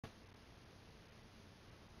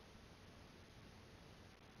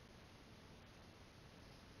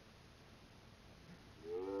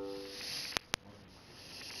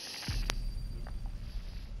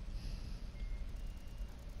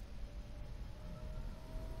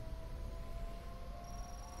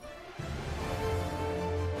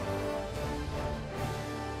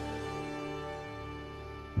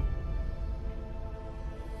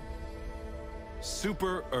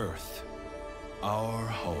Super Earth, our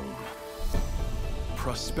home.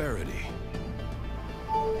 Prosperity.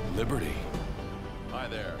 Liberty. Hi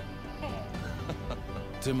there.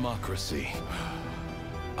 Democracy.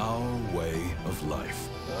 Our way of life.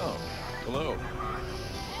 Oh, hello.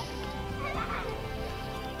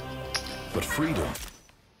 But freedom.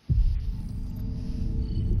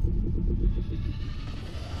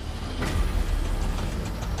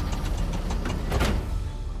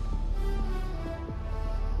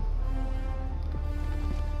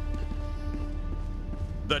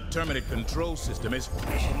 The terminate control system is...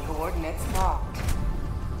 Mission coordinates locked.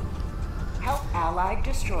 Help Allied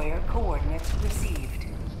destroyer coordinates received.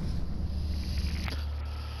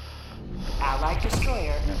 Allied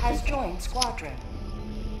destroyer has joined squadron.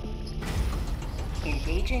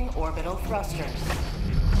 Engaging orbital thrusters.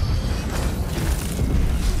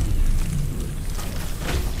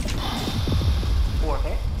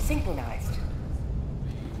 Orbit synchronized.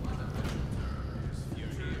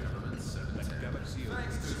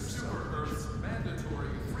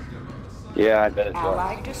 Yeah, I bet it does.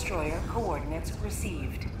 Allied destroyer coordinates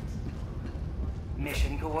received.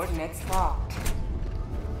 Mission coordinates locked.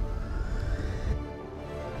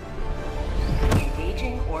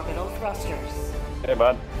 Engaging orbital thrusters. Hey,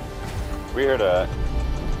 bud. We here to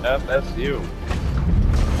FSU.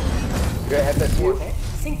 You're at FSU? Orbit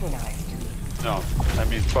synchronized. No, I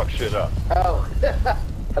mean fuck shit up. Oh,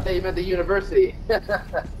 I thought you meant the university.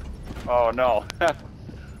 Oh no.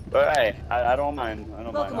 But hey, I don't mind. I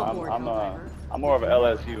don't Welcome mind. aboard, I'm more of a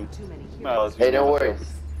LSU. I'm a LSU. Hey, no fan, worries. so-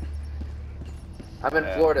 I'm in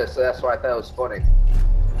Yeah. Florida, so that's why I thought it was funny.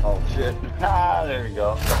 Oh shit. Ah, there you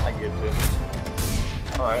go. I get you.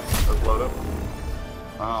 Alright, let's load up.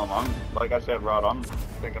 I'm like I said, Rod, I'm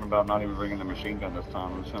thinking about not even bringing the machine gun this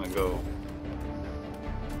time. I'm just gonna go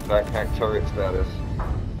backpack turret status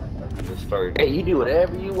and just start Hey, you do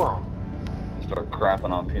whatever you want.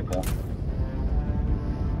 crapping on people.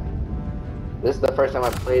 This is the first time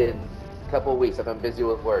I've played in a couple of weeks. I've been busy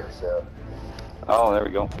with work, so. Oh, there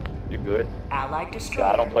we go. You good? Allied destroyer.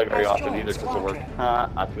 Yeah, I don't play very has often joined either because of work.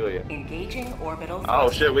 squadron. I feel you. Engaging orbital Oh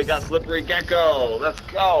thrusters. shit, we got Slippery Gecko. Let's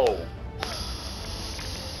go.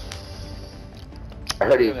 I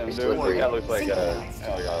heard he Look at him, was dude. slippery. That looks like Synchronized.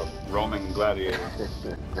 a Roman gladiator.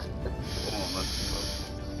 Come on,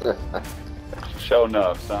 let's show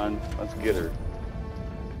enough, son. Let's get her.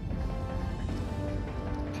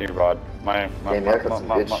 T-Rod, my Damn, that got some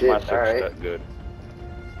good shit. ship's Alright. that good.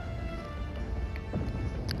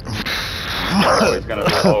 Oh, he's gonna.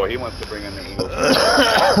 Oh, he wants to bring in the Eagles.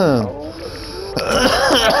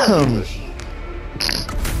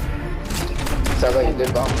 Sounds like a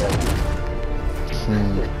good bomb gun.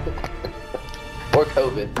 Or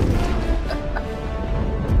COVID.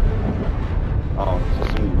 Oh,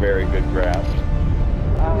 some very good grass.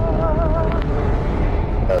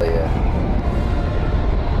 Hell yeah.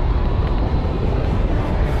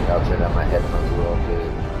 I'll turn on my headphones a little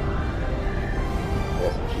bit.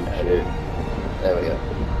 Got some cheap shit. There we go.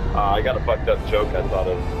 I got a fucked up joke I thought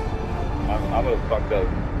of. I'm a fucked up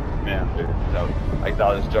man, dude. So, I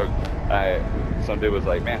thought this joke. Some dude was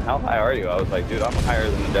like, man, how high are you? I was like, dude, I'm higher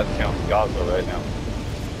than the death count in Gaza right now.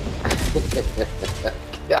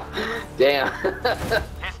 Yeah. Damn.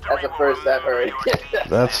 That's the first I've heard.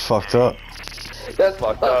 That's fucked up. That's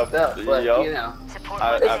Fucked up. but Yup. you know.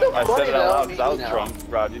 I still said it funny, out loud though, because I was you know. drunk.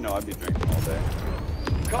 Rod, you know I'd be drinking all day.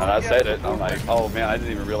 And I said it, and I'm like, oh man, I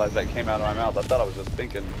didn't even realize that came out of my mouth. I thought I was just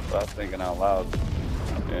thinking, but I was thinking out loud.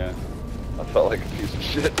 Yeah. I felt like a piece of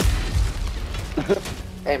shit.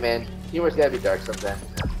 Hey man, humor's gotta be dark sometimes.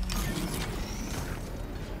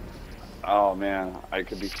 Oh man, I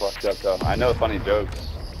could be fucked up though. I know funny jokes.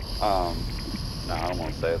 No, I don't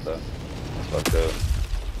want to say it though. It's fucked up.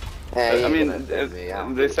 Hey, I mean, me. I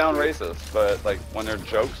don't they give a sound shit. racist, but like when they're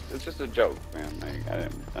jokes, it's just a joke, man. Like,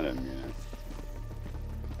 I didn't mean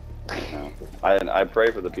it. No. I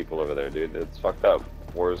pray for the people over there, dude. It's fucked up.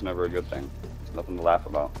 War is never a good thing. It's nothing to laugh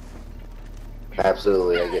about.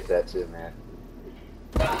 Absolutely, I get that too, man.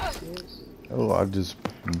 Oh, I just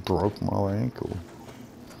broke my ankle.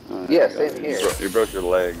 Yeah, There you same go. here. You broke your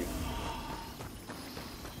leg.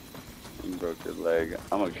 You broke your leg.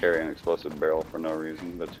 I'm gonna carry an explosive barrel for no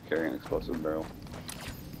reason, but to carry an explosive barrel.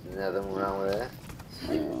 Nothing wrong with that.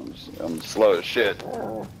 I'm slow as shit.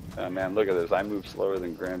 Man, look at this. I move slower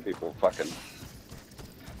than grand people fucking.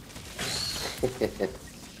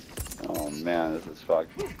 Oh man, this is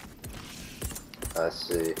fucked. Let's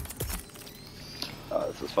see. Oh,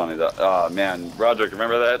 this is funny though. Oh man, Roderick,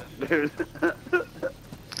 remember that, dude?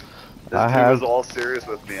 This dude was all serious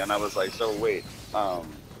with me, and I was like, so wait,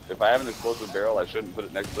 if I have an explosive barrel, I shouldn't put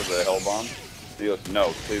it next to the hell bomb? He goes, no,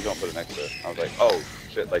 please don't put it next to it. I was like, oh,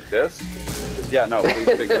 shit, like this? He goes, yeah, no, please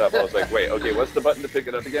pick it up. I was like, wait, okay, what's the button to pick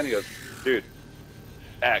it up again? He goes, dude,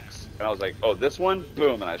 X. And I was like, oh, this one?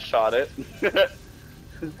 Boom, and I shot it.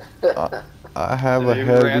 I have and a he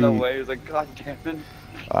heavy. ran away. He was like, God damn it.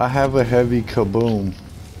 I have a heavy kaboom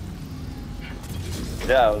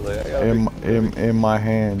Yeah, I was like, I got in my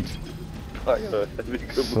hand. I got a heavy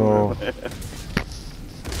kaboom So- in my hand.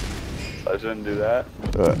 I shouldn't do that.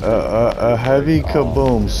 A heavy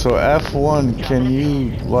kaboom. So F1, can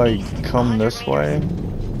you like come this way?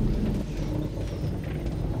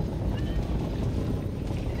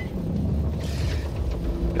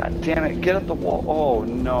 God damn it, get up the wall. Oh,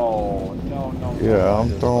 no. No. Yeah, I'm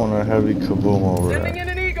throwing a heavy kaboom over Sending there. in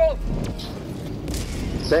an eagle.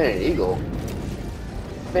 Sending an eagle.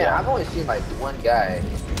 Man, I've only seen like one guy.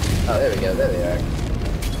 Oh, there we go. There they are.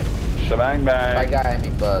 Shebang bang. My guy, I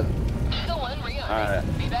mean bug.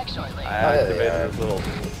 Alright. Be back shortly. I there they are. activated this little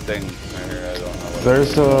thing right here. I don't know what There's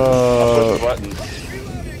push the a button.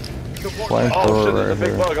 flamethrower Oh shit, there's a right big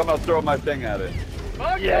here. bug. I'm gonna throw my thing at it.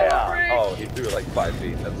 Bug Yeah. delivery. Oh, he threw it like 5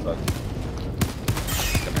 feet. That sucks.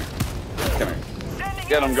 Come here. Come here.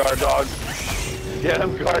 Get him, guard dog. Get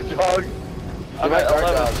him, guard dog. I'm my at guard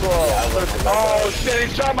 11, dog. 12. Yeah, I love my guard Oh shit,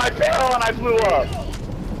 he shot my barrel and I flew up.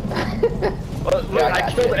 Look, Yeah, I I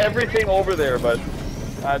got killed you. everything over there, but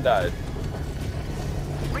I died.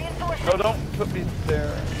 No, don't put me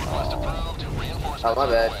there. Oh, my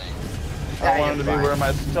bad. I wanted to be where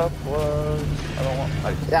my stuff was. I don't want.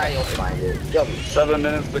 Yeah, you'll find it. You'll be 7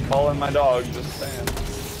 minutes to call in my dog. Just saying.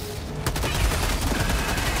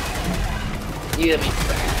 You'll be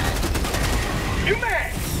New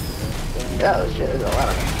mag. Oh shit, there's a lot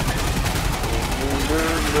of them.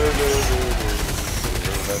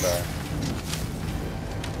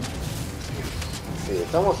 See,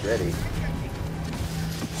 it's almost ready. I'm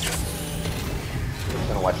just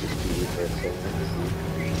gonna watch this TV for a second.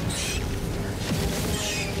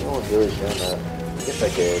 No one's really showing up. I guess I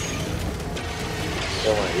could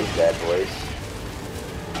kill one of these bad boys.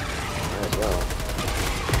 Might as well.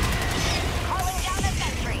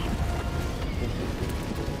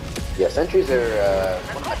 Yeah, sentries are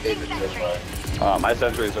one of my favorites so far. My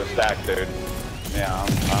sentries are stacked, dude. Yeah,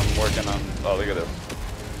 I'm working on. Oh, look at this.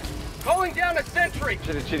 Calling down a sentry.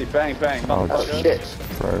 Chitty chitty bang bang. Oh motherfucker. shit.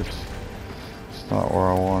 Christ. It's not where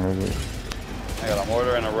I wanted it. I got a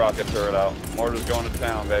mortar and a rocket turret out. Mortar's going to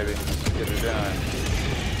town, baby. Get it done.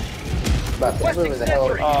 About to move in the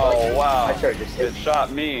hell. Oh wow! My turret just hit It me.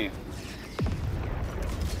 shot me.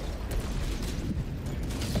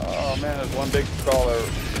 Oh man, there's one big crawler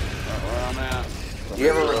where I'm at. Do you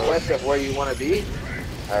ever request of where you want to be?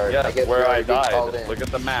 Or Yes, guess where I you're being called died. in? Look at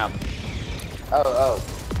the map. Oh.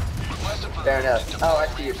 Fair enough. Oh, I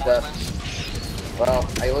see your stuff. Well,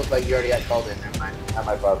 it looks like you already got called in. Never mind. Not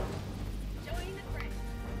my problem.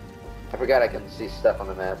 I forgot I can see stuff on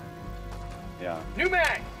the map. Yeah. New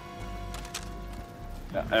mag.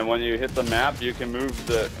 Yeah. And when you hit the map, you can move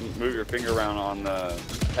your finger around on the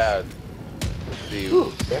pad. See,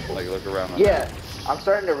 Ooh, careful. like look around. On Yeah, I'm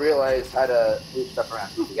starting to realize how to move stuff around.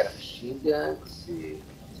 Ooh, we got a machine gun. Let's see.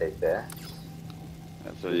 Take that.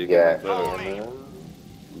 And so you Yeah. can literally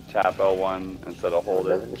tap L1 instead of hold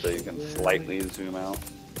it, so you can slightly zoom out.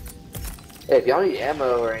 Hey, if y'all need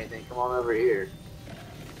ammo or anything, come on over here.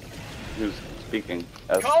 Who's speaking?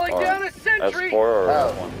 S Calling or down a sentry. S4 or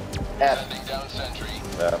Oh. F1?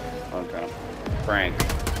 F. F. Okay. Frank.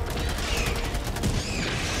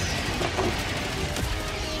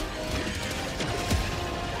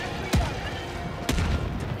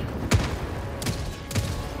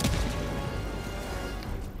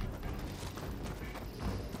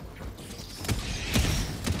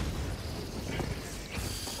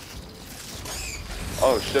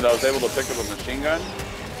 Oh shit, I was able to pick up a machine gun,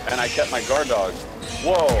 and I kept my guard dog.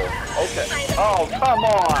 Whoa, okay. Oh, come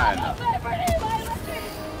on!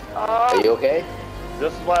 Are you okay?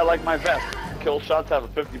 This is why I like my vest. Kill shots have a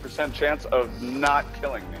 50% chance of not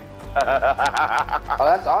killing me. Oh,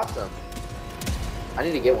 that's awesome. I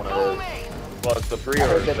need to get one of those. Well, it's the I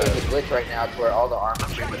pre-order heard that there's a set. glitch right now to where all the armor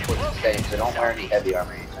pretty much looks the same, so don't wear any heavy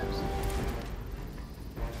armor anytime soon.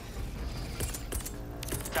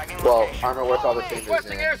 Well, armor works all the same as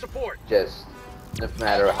Requesting air support. just no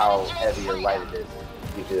matter how heavy or light it is,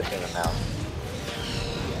 usually the same amount.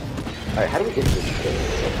 Alright, how do we get to this thing?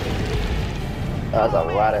 That's a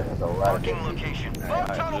lot of things. Alright,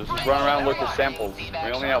 just run around and look at samples.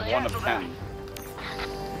 We only have 1 of 10.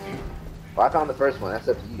 Well, I found the first one. That's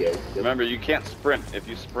up to you guys. Remember, you can't sprint. If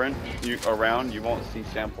you sprint around, you won't see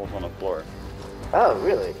samples on the floor. Oh,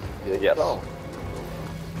 really? Yes. Oh.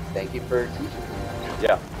 Thank you for teaching me.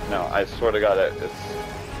 Yeah. No, I swear to God, it's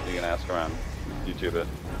you can ask around, YouTube it.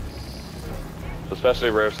 Especially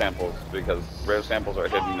rare samples, because rare samples are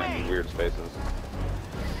hidden in weird spaces.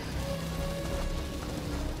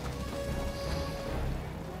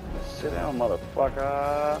 Sit down,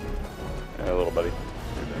 motherfucker. Yeah, little buddy.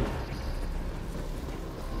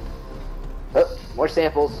 Oh, more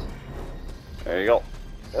samples. There you go.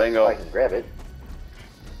 If Bingo. I can grab it.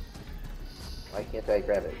 Why can't I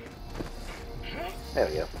grab it? There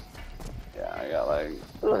we go. Yeah, I got like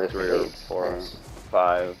Ooh, there's 3 or grenades. 4, Nice.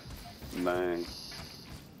 5. Bang.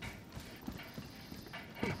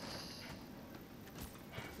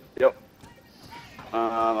 Yep.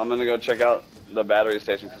 I'm gonna go check out the battery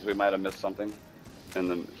station because we might have missed something in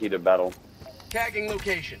the heat of battle. Tagging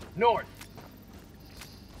location. North.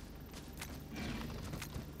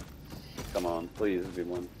 Come on, please be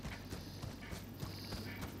one.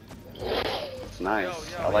 It's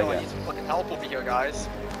nice. I like I it. need some fucking help over here, guys.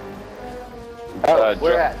 Oh,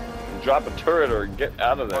 where at? Drop a turret or get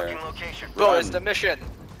out of there. Bro, it's the mission.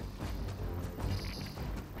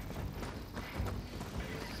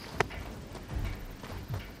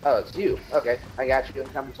 Oh, it's you. Okay, I got you. I'm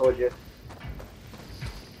coming towards you.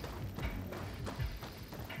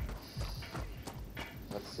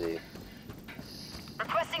 Let's see.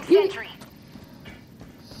 Requesting Yeet. sentry.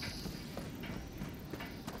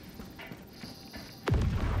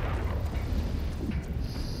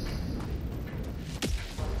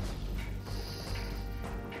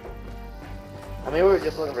 I mean, we were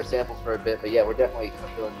just looking for samples for a bit, but yeah, we're definitely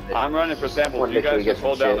fulfilling the mission. I'm running for samples. Wanna You make sure we guys get just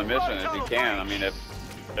hold some down the shit. mission if you can. I mean, if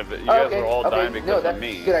you Oh, guys okay, are all okay. dying No, because that's of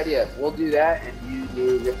me. a good idea. We'll do that, and you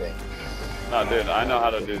do your thing. No, dude, I know how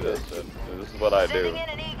to do this. Dude. This is what I do. Sending in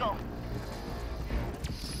an eagle.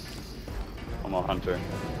 I'm a hunter.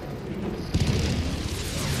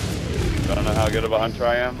 Don't know how good of a hunter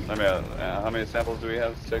I am. I mean, how many samples do we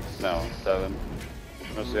have? 6? No, 7.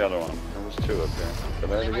 Where's the other one? There was 2 up there.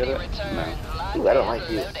 Did I already get it? No. Ooh, I don't like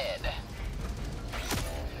you.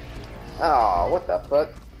 Oh, what the fuck?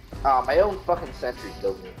 Oh, my own fucking sentry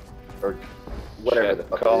killed me. Or whatever Shit. the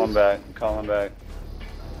fuck Call it him is. back. Call him back.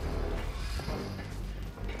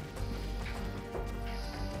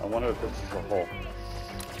 I wonder if this is a hole.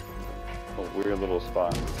 A weird little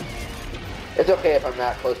spot. It's okay if I'm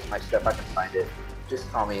not close to my stuff, I can find it.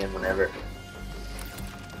 Just call me in whenever.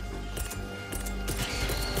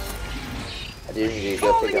 I do need to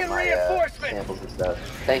go Calling pick up in my reinforcements. samples and stuff.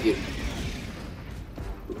 Thank you.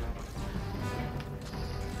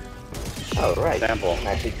 Alright. Sample. I'm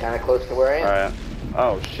actually kind of close to where I am. Alright.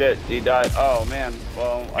 Oh shit, he died. Oh man.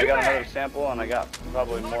 Well, I got another sample and I got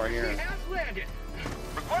probably more here. Has landed.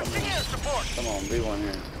 Requesting air support. Come on, be one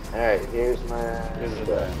here. Alright, here's my Here's the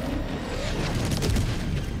stuff. guy.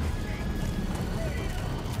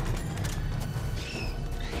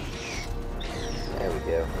 There we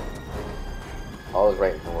go. All is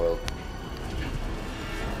right in the world.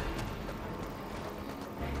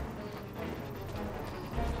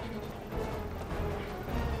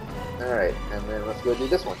 Alright, and then let's go do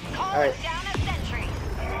this one. Alright. Down a sentry.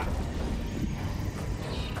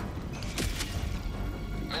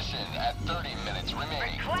 Mission at 30 minutes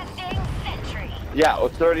remaining. Requesting sentry. Yeah, well,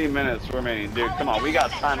 30 minutes remaining. Dude, come on, we got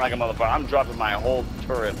time like a motherfucker. I'm dropping my whole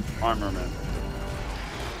turret armament.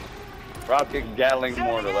 Rocket Gatling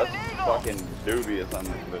mortar. That's fucking dubious on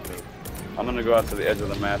this bitch. I'm gonna go out to the edge of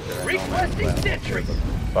the map there. Requesting sentry.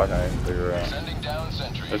 Fuck, I can figure out. Sending down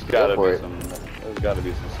sentry. There's gotta for be it. some. There's gotta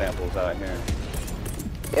be some samples out here.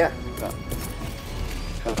 Yeah,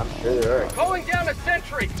 Come I'm sure there are. Calling down a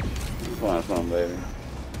sentry. Come on, baby.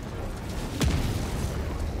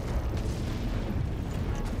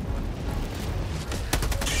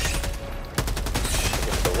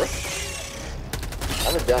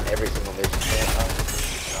 I haven't done every single mission yet.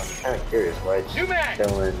 I'm kind of curious why it's New mag.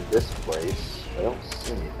 showing this place. I don't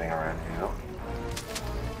see anything around here. No.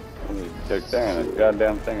 Took there and a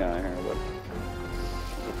goddamn thing out here. What's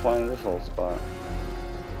the point of this whole spot?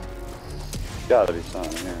 Gotta be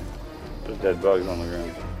something here. There's dead bugs on the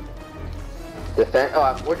ground. Defend.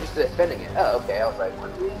 Oh, we're just defending it. Oh, okay. I was like,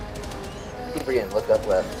 what do we? Keep forgetting. Look up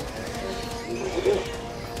left. See what we do.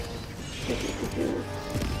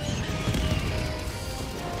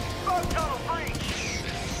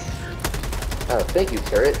 Oh, thank you,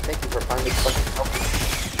 turret. Thank you for finally fucking helping.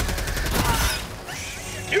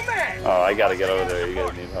 New mag. Oh, I gotta get over there. You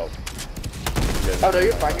guys need help. Oh no,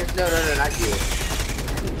 you're fine. No, not you.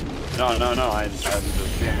 No. I'm just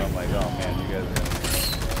seeing. I'm like, oh man, you guys are.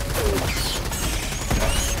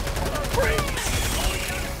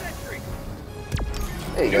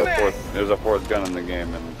 There you go. There's a fourth gun in the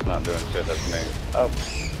game, and it's not doing shit. That's me. Oh,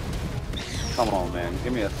 Come on, man.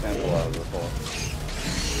 Give me a sample out of this hole.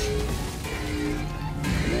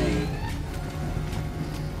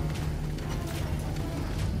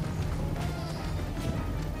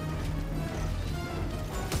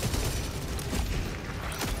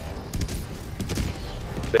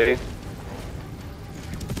 See?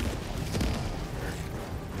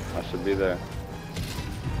 I should be there.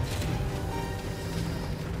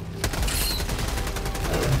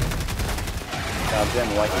 God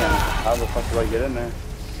damn, why can't how the fuck do I get in there?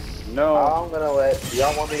 No. I'm gonna let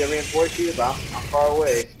y'all want me to reinforce you, but I'm far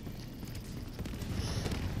away.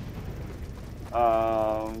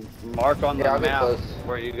 Mark on the I'll get map close.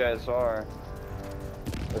 where you guys are.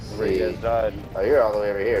 Let's Where you see. guys died. Oh, you're all the way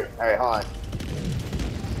over here. Alright, hold on.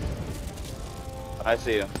 I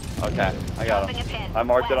see you. Okay, I got Dropping a him. pin. I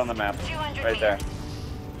marked it West, on the map. 200 Right there. meters.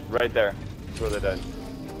 Right there. That's where they died.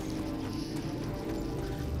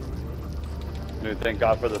 Dude, thank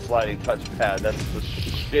God for the sliding touchpad. That's the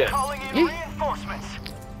shit. Calling in reinforcements.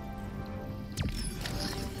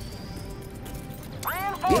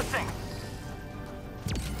 Reinforcing.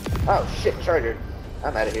 Oh shit, charger.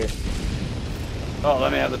 I'm out of here. Oh,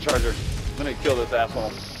 let me have the charger. Let me kill this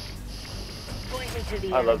asshole. Point me to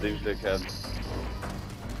the I love these dickheads.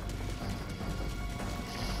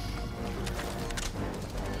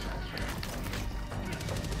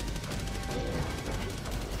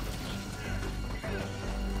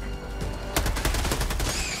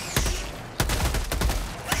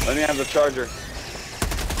 Let me have the charger.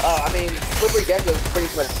 Oh, I mean, Slippery Gecko's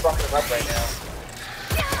pretty much fucking him up right now.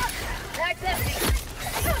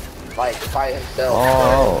 Like, by himself.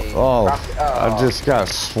 I just got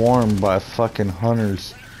swarmed by fucking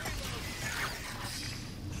hunters.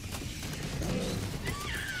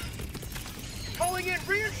 Calling in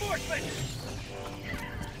reinforcements.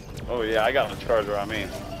 Oh yeah, I got the charger on me.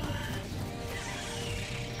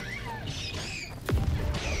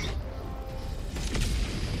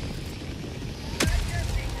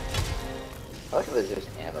 I like how there's just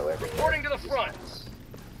ammo everywhere. Reporting to the front.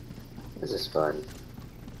 This is fun.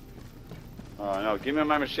 Oh no, give me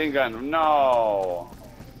my machine gun. No!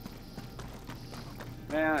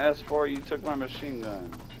 Man, S4, you took my machine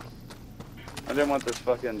gun. I didn't want this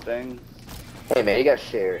fucking thing. Hey man, you got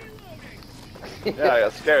share. Yeah, I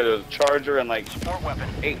got scared. There was a charger and like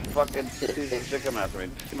 8 fucking pieces of shit coming after me.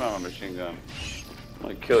 Give me my machine gun. I'm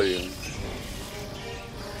gonna kill you.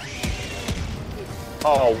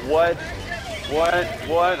 Oh, what?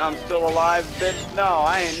 What? I'm still alive, bitch? No,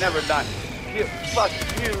 I ain't never done. Fuck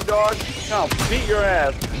you, dog. No, beat your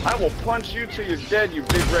ass. I will punch you till you're dead, you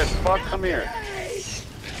big red fuck. Come here.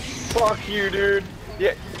 Fuck you, dude.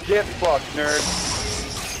 Yeah, get fucked, nerd.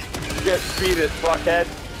 Get beat it, fuckhead.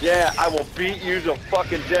 Yeah, I will beat you to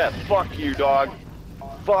fucking death. Fuck you, dog.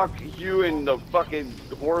 Fuck you and the fucking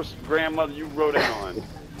horse grandmother you rode in on.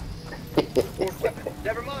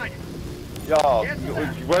 Never mind. Yo,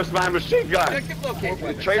 where's my machine gun? Objective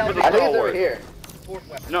located. Trade for the I think it's over stalwart. here. Fourth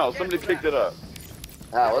weapon. No, somebody picked it up.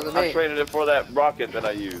 Ah, wasn't I me. traded it for that rocket that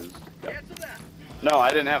I used. Cancel that. No, I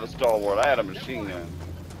didn't have a stalwart. I had a machine gun.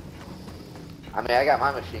 I mean, I got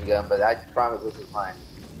my machine gun, but I promise this is mine.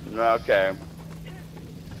 Okay.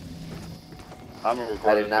 I'm gonna record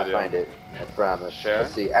I did this not video. find it. I promise. Share?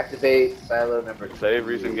 Let's see. Activate silo number 2. Save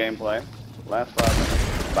recent gameplay. Last 5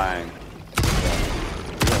 minutes. Bang.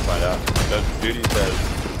 We're gonna find out. That's duty says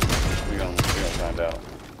we're gonna find out.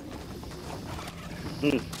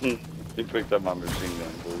 He picked up my machine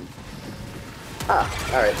gun, please. Ah,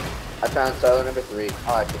 alright. I found silo number 3.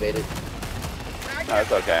 I'll activate it. No,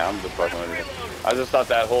 it's okay. I'm just fucking with you. I just thought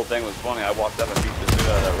that whole thing was funny. I walked up and beat the shit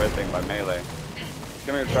out of that red thing by melee.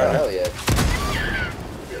 Come here, try Oh, it. hell yeah.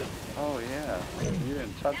 Oh yeah. You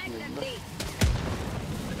didn't touch me.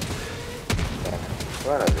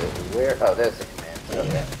 What is it? Where? Oh, there's the command.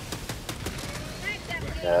 Okay.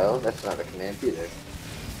 No, that's not a command either.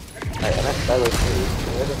 Alright, I'm at silo 3.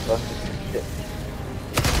 Where the fuck is this shit?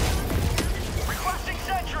 Requesting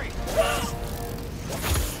sentry.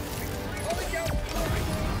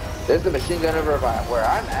 There's the machine gun over by where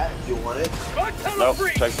I'm at, if you want it. Nope,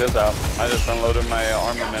 check this out. I just unloaded my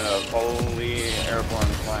armament of holy airborne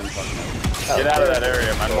flying fucking. Get out of that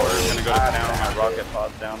area. My mortar's gonna go to town. My rocket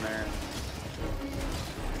pod's down there.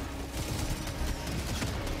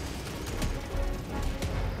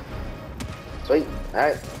 Sweet.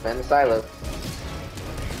 Alright, find the silo.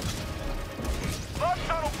 Bug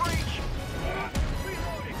tunnel breach.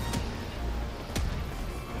 Reloading.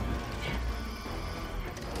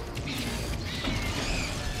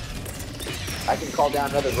 I can call down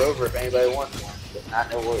another rover if anybody wants one. But not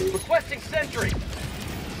no worries. Requesting sentry.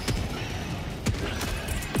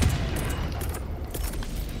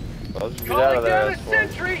 Let's get out of there. That's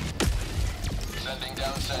sentry! Sending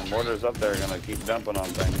down the sentry. mortars up there are gonna keep dumping on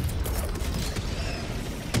things.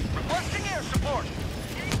 Requesting air support!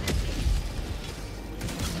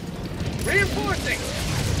 Reinforcing!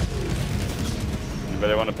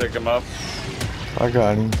 Anybody want to pick him up? I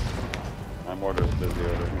got him. My mortar's busy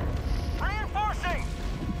over here. Reinforcing!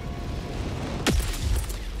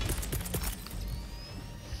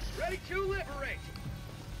 Ready to liberate!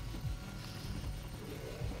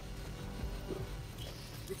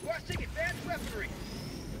 Requesting advanced weaponry!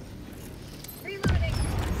 Reloading!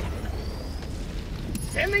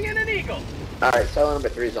 Sending in an eagle! Alright, silo number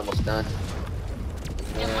 3 is almost done.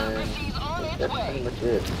 Democracy's on its That's way. pretty much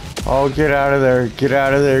it. Oh, get out of there. Get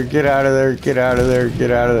out of there. Get out of there. Get out of there.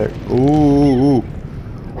 Get out of there. Ooh.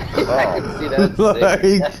 I can see that.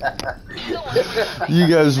 Like, you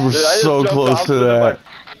guys were Dude, I just so jumped close off to into that.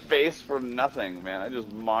 my face for nothing, man. I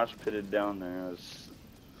just mosh pitted down there. It was...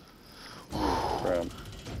 Crap.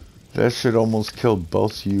 That shit almost killed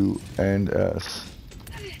both you and us.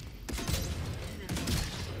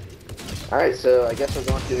 Alright, so I guess we're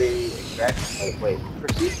going to the extraction. Wait,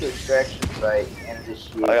 proceed to extraction site and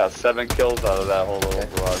initiate. I got 7 kills out of that whole little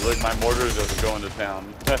garage. Look, my mortar's just going to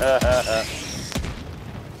town.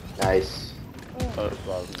 Nice. Oh, that's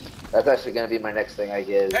awesome. That's actually going to be my next thing I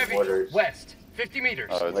get is Heavy, mortars. west, 50 meters.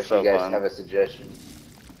 Oh, it's Unless so you guys fun. have a suggestion.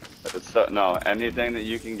 It's so, no, anything that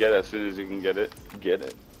you can get as soon as you can get it.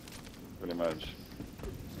 Pretty much.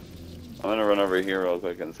 I'm gonna run over here real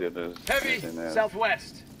quick and see if there's Heavy, anything there.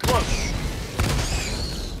 southwest, close.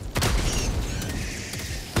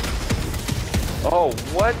 Oh,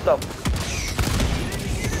 what the?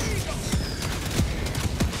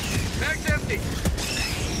 Mag's empty.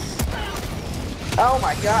 Oh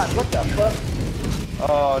my god, what the fuck?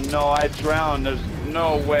 Oh no, I drowned. There's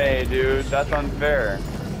no way, dude. That's unfair.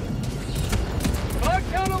 Bug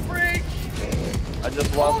tunnel breach. I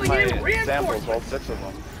just lost Calling my in samples, all reinforcements. 6 of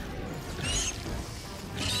them.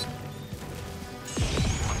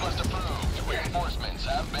 Request approved. Reinforcements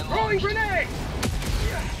have been Throwing launched. grenade.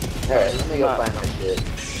 Alright, let me go Nah. find my shit.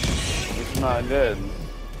 It's not good.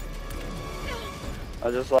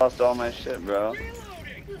 I just lost all my shit, bro.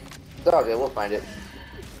 It's all good, we'll find it.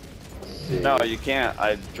 Let's see. No, you can't.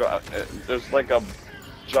 There's like a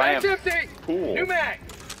giant Mag's empty. pool. New mag.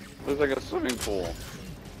 There's like a swimming pool.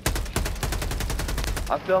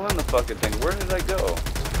 I fell in the fucking thing. Where did I go?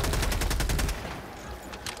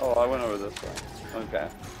 Oh, I went over this way. Okay.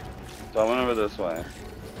 So I went over this way.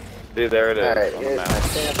 See, there it is Alright, on the here's my map.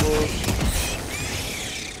 samples.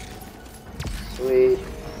 Sweet.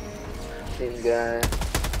 Machine gun.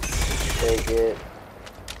 Take it.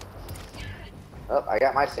 Oh, I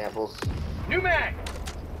got my samples. New mag.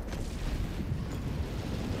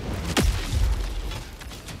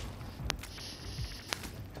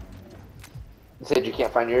 You said you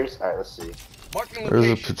can't find yours? Alright, let's see. Marking There's a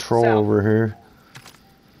location. patrol South. over here.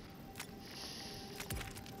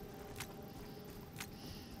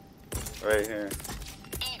 Right here.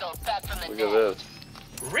 Eagle back from the Look dead. at this.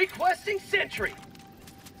 Requesting sentry.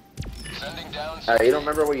 Sending down Alright, sentry. you don't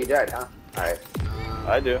remember where you died, huh? Alright.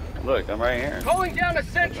 I do. Look, I'm right here. Calling down a Look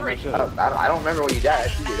at my sentry. shit. I don't remember where you died. I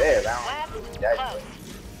see you there, but I don't remember where you died.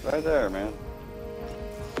 Right there, man.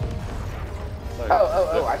 Look,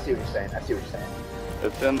 Oh, I see what you're saying. I see what you're saying.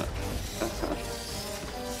 It's in.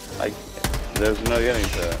 There's no getting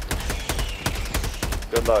to it.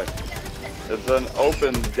 Good luck. It's an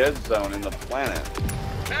open dead zone in the planet.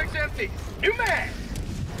 Mag's empty. New mag.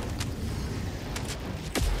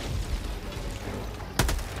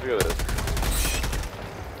 Look at this.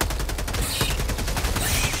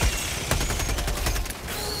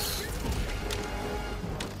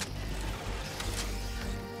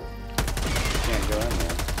 Can't go in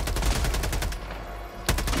there.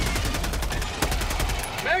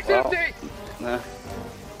 Mag's Well. empty. Nah.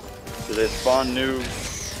 Do they spawn new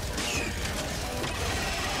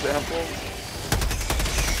samples?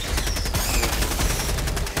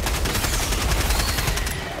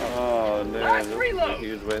 Oh, dude, Last this is a reload.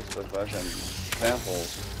 huge waste of fucking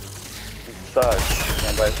samples. It sucks.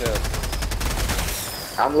 Can't buy shit.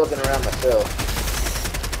 I'm looking around myself.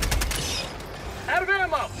 Out of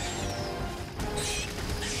ammo.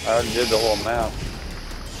 I already did the whole map.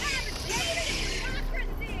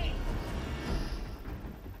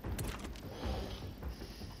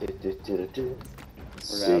 Let's We're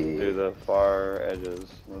gonna have to see. do the far edges.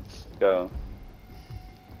 Let's go.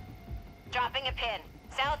 Dropping a pin.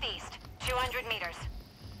 Southeast, 200 meters.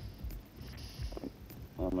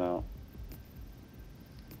 I'm out.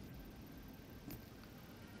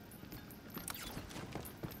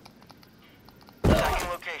 Second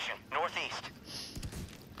location, northeast.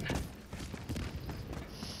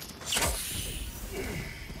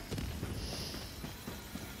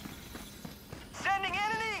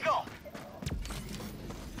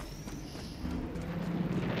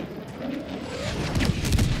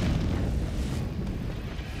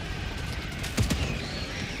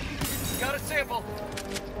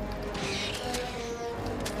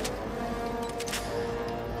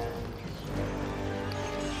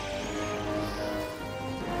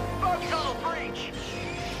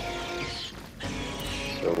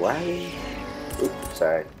 Why? Oops,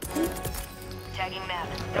 sorry. Tagging map.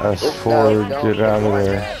 S4, get out of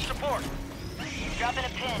there. Air support. Dropping a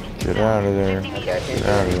pin. Get out of there. 50 Okay, I meters. can't Get go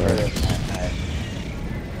out any of further there. than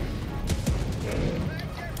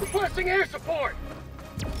that. Requesting air support.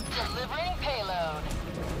 Delivering payload.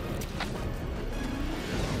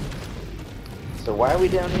 So why are we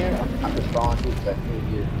down here? I'm just following you because I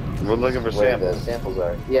figured you We're looking for where samples. the samples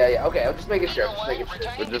are. Yeah, yeah, okay, I'm just making sure, I'm just making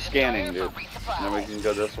sure. We're just scanning, dude. Then we can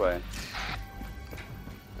go this way.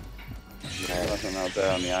 There's nothing out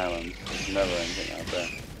there on the island. There's never anything out there.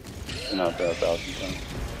 Been out there 1,000 times.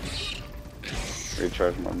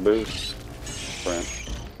 Recharge my boost. Sprint.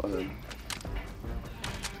 What is it?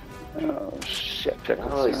 Oh shit, I pickles.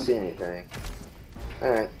 don't really man. see anything.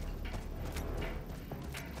 Alright.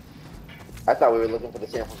 I thought we were looking for the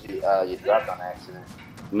samples you dropped on accident.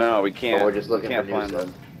 No, we can't. But we're just looking we can't for new find stuff.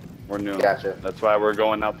 them. We're new. Gotcha. That's why we're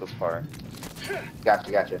going out this far.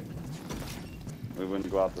 Gotcha, gotcha. We wouldn't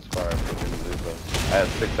go out this far if we didn't do this. I had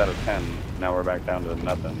 6 out of 10. Now we're back down to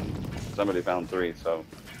nothing. Somebody found 3, so.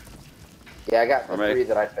 Yeah, I got the Or may- 3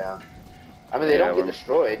 that I found. I mean, they Yeah, don't get we're-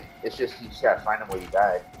 destroyed. It's just you just gotta find them where you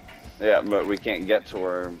died. Yeah, but we can't get to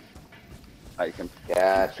where I can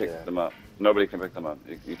Gotcha. pick them up. Nobody can pick them up.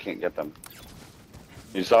 You can't get them.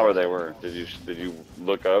 You saw where they were. Did you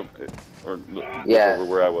look up or look Yeah. over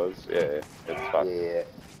where I was? Yeah, it's fucked. Yeah.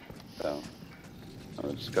 So I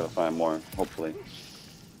just gotta find more, hopefully.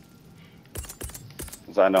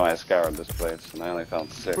 Cause I know I scoured this place and I only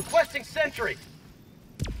found 6. Requesting sentry.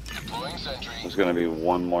 Deploying sentry. There's gonna be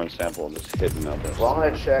one more sample just hidden out there. Well, I'm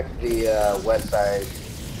gonna check the west side.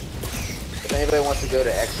 If anybody wants to go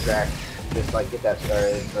to extract, just like get that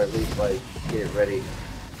started, or at least like get it ready.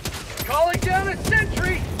 Calling down a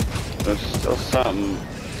sentry. There's still something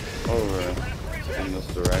over in this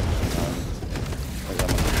direction. Like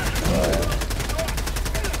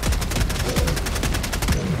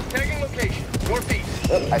Tagging location. Northeast.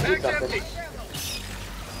 Oh, I see Bag's something.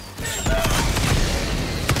 empty.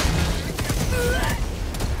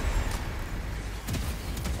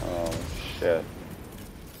 oh shit.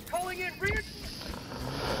 Calling in rear.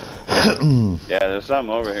 Yeah, there's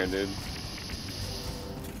something over here, dude.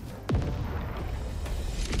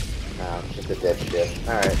 No, it's just a dead ship.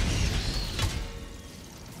 Alright.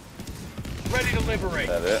 Ready to liberate. Is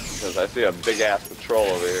that it? Because I see a big ass patrol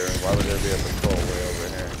over here. Why would there be a patrol way over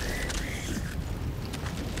here?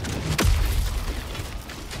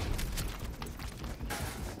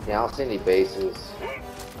 Yeah, I don't see any bases.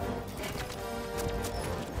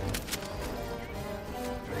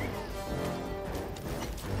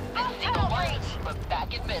 Tunnel breach. We're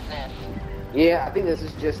back in business. Yeah, I think this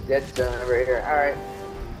is just dead zone over here. Alright.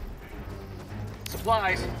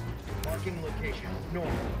 Supplies. Marking location. North.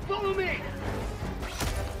 Follow me.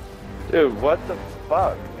 Dude, what the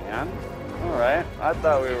fuck, man? Alright, I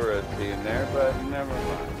thought we were a team there, but never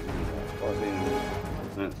mind. 14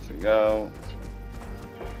 minutes to go.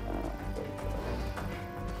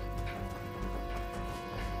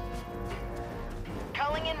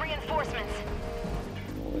 Calling in reinforcements.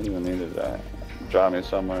 We even needed that. Drop me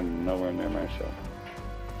somewhere nowhere near my ship.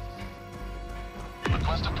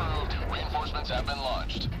 Request approved. Reinforcements have been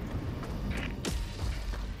launched.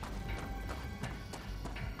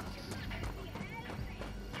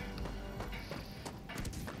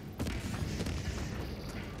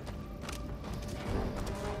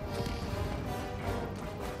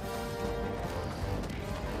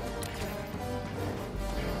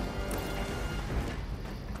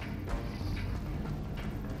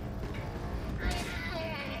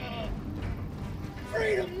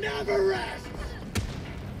 Freedom never rests.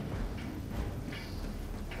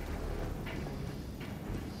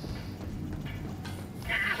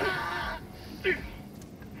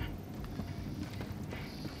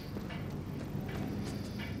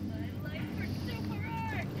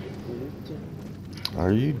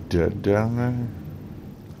 Are you dead down there?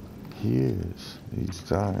 He is. He's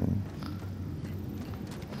dying.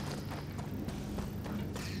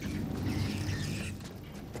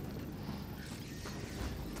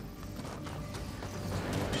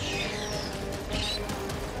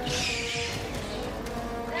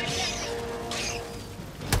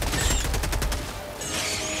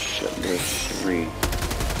 Shit, there's 3.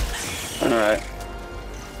 Alright.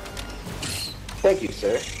 Thank you,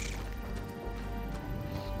 sir.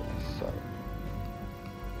 So,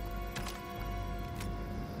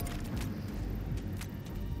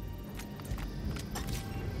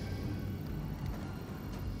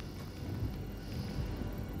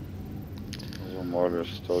 the mortar's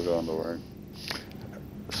still going to work.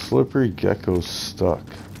 Slippery gecko's stuck.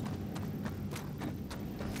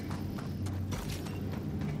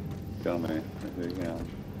 me if you can.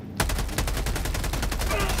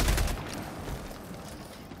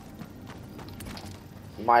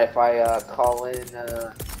 Mind if I call in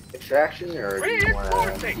extraction, or do you want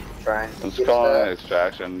to try and Let's get call stuff? it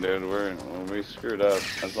extraction, dude. We screwed up.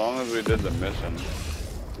 As long as we did the mission.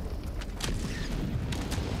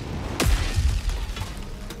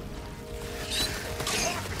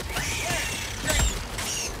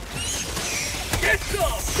 Get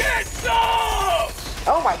some! Get some!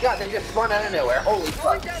 Oh my god, they just spawned out of nowhere. Holy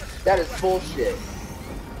fuck. That is bullshit.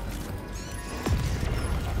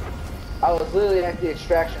 I was literally at the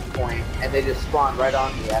extraction point, and they just spawned right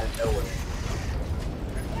on me out of nowhere.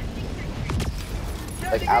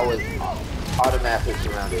 Like, I was automatically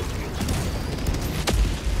surrounded.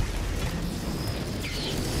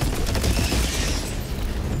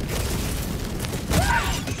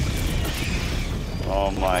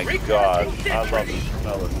 Oh my god. I love the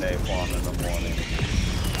smell of napalm in the morning.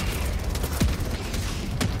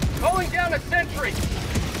 Calling down a sentry!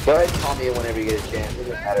 Go ahead and call me whenever you get a chance. It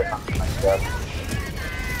doesn't matter if I'm doing my stuff.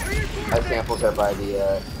 My samples are by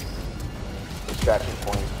the extraction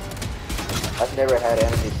point. I've never had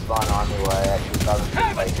enemies spawn on me where I actually saw them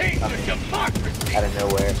just, like, coming out of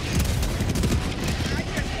nowhere.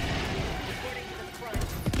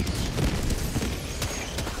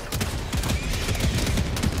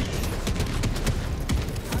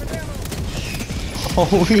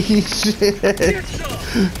 Holy shit!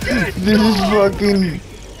 These fucking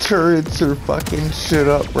turrets are fucking shit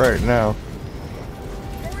up right now.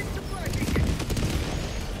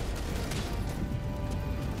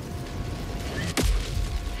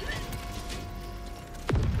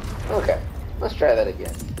 Okay, let's try that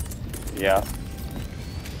again. Yeah.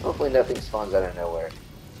 Hopefully nothing spawns out of nowhere.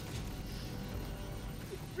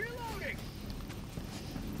 Reloading!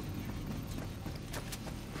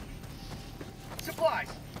 Supplies!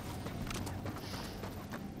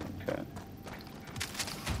 Okay.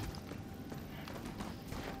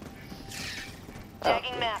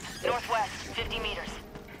 Tagging map, northwest, 50 meters.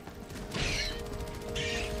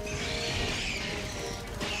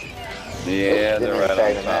 Yeah, they're right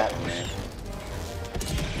tag on the top map. of me.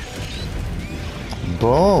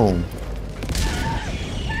 Boom.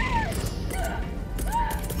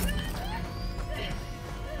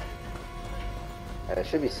 There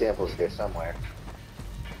should be samples here somewhere.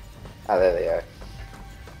 Ah, there they are.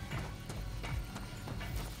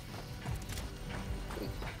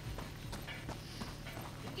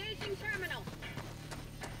 Engaging terminal.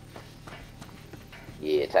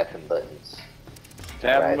 Yeah, type them buttons.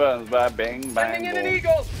 Tapping Right. buttons by bang bang Sending in an boom.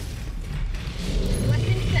 eagle!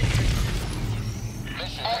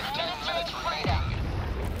 Mission 15 minutes remaining.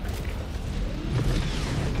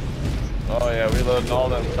 Oh yeah, reloading all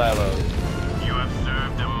them silos. You have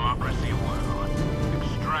served democracy well.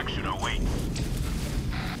 Extraction awaits.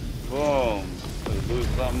 Boom. Let's blew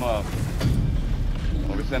something up.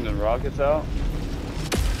 Are we sending rockets out?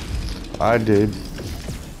 I did.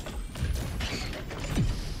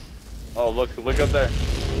 Oh, look up there.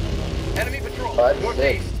 Enemy patrol, Oh, that's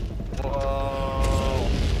northeast. Whoa.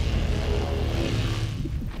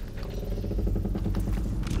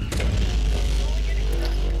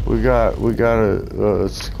 We got a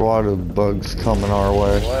squad of bugs coming our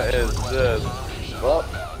way. What is this? Well,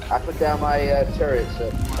 I put down my turret,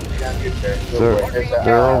 so put down your turret. Real quick. There's a,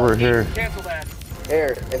 They're over here. Cancel that.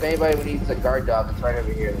 Here, if anybody needs a guard dog, it's right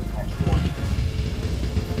over here. There's an extra one.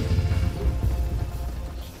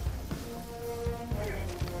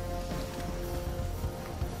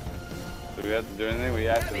 Do we have to do anything? We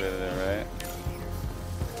activated it, right?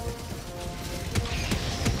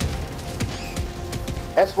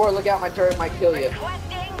 S4, look out, my turret might kill you.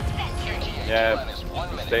 Requesting sentry. Yeah.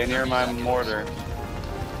 Stay near my mortar.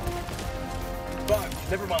 Bugs,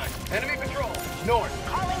 never mind. Enemy patrol, north.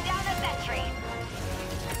 Calling down a sentry.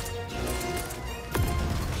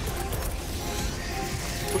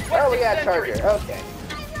 Oh, we got a Sentry. charger. Okay.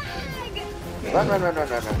 Run, run, run, run,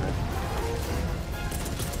 run, run, run.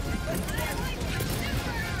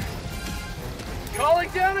 Calling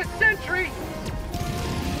down a sentry!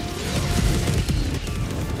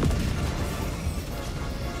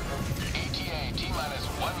 ETA T-minus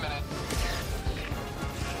 1 minute.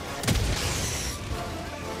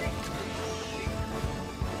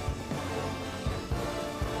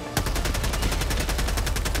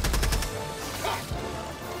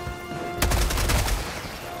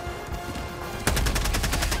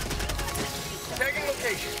 Tagging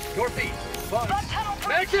location, northeast. Bugs. Bug tunnel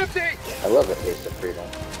Mag's empty! I love the taste of freedom.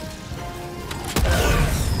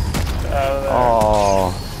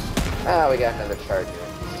 Oh, Ah, we got another charger.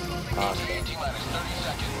 Awesome. ETA T-minus 30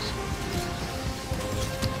 seconds.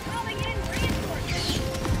 calling in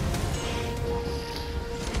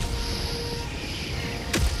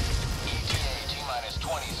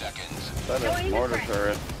seconds. That is mortar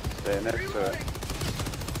turret. Stay next to it.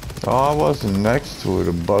 Oh, I wasn't next to it.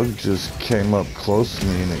 A bug just came up close to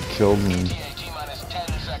me and it killed me. ETA T-minus 10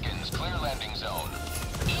 seconds. Clear landing zone.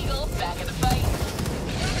 Eagle, back in the fight.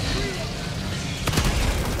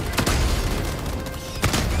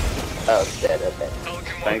 Oh, it's dead, okay.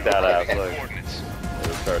 Thank that ass, look.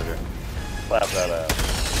 There's a charger. Slap that ass.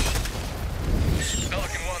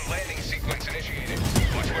 Pelican 1 landing sequence initiated.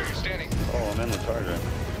 Watch where you're standing. Oh, I'm in the charger.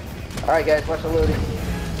 Alright guys, watch the loading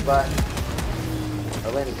spot.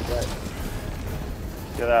 Our landing spot.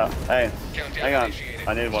 Get out. Hey, Countdown hang on. initiated.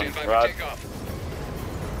 I need one. Stand by for Rod, takeoff.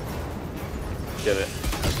 get it.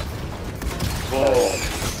 Boom.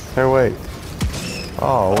 Hey, wait.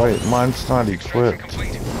 Oh, wait. Mine's not Extraction equipped.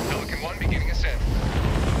 complete. Pelican 1 beginning ascent.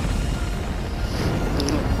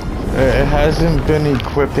 It hasn't been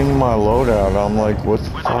equipping my loadout. I'm like, what the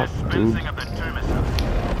With fuck, the dude? dispensing of the termicide,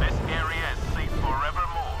 this area is safe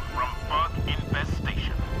forevermore from bug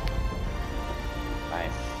infestation.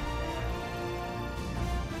 Nice.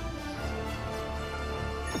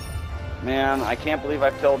 Man, I can't believe I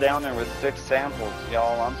fell down there with 6 samples,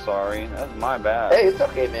 y'all. I'm sorry. That's my bad. Hey, it's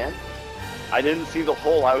okay, man. I didn't see the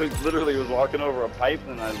hole. I was literally walking over a pipe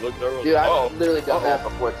and I looked over. Dude, Oh, I've literally done that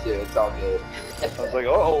before too. It's all good. I was like,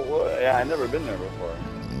 oh, what? Yeah, I've never been there before.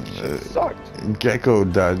 Shit sucked. Gecko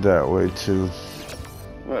died that way too.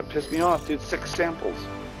 Well, it pissed me off, dude. 6 samples.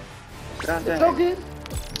 God It's all dang. good.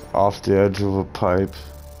 Off the edge of a pipe.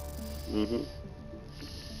 Mm-hmm.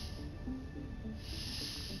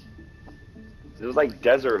 It was like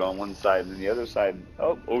desert on one side and the other side,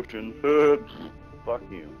 oh, ocean. Fuck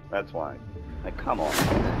you. That's why. Like, come on.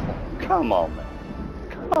 Come on, man.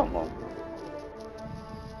 Come on.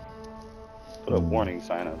 Put a warning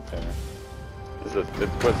sign up there. It's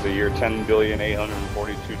what's the year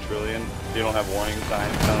 10,842,000,000,000. If you don't have warning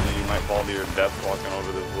signs telling you you might fall to your death walking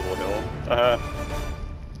over this little hill.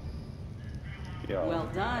 Yo, Well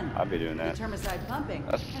done. I'll be doing that. Termicide pumping.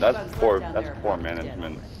 That's poor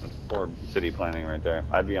management. That's poor city planning right there.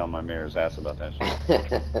 I'd be on my mayor's ass about that shit.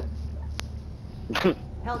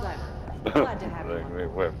 Helldiver. Glad to have you.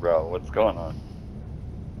 Like, wait, bro, what's going on?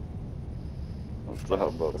 What's the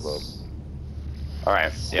hubbub?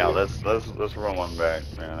 Alright, yeah, let's run one back,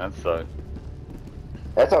 man. That sucked.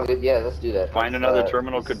 That's all good. Yeah, let's do that. Find another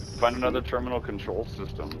terminal control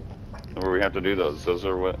system where we have to do those. Those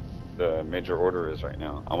are what the major order is right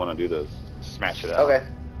now. I want to do those. Smash it out. Okay.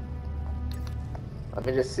 Let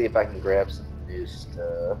me just see if I can grab some new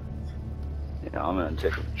stuff. Yeah, I'm gonna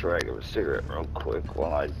take a drag of a cigarette real quick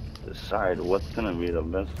while I decide what's gonna be the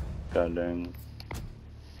best goddamn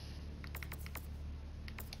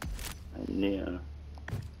idea.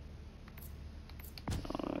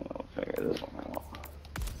 I'll figure this one out.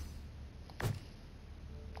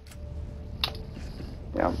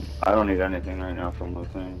 Yeah, I don't need anything right now from the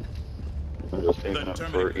thing. I'm just saving up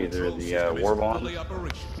for either the war bond or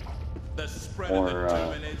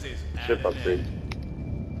ship upgrade.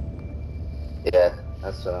 Yeah,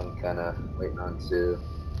 that's what I'm kind of waiting on too.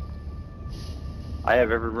 I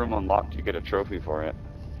have every room unlocked to get a trophy for it.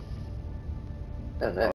 Oh, nice.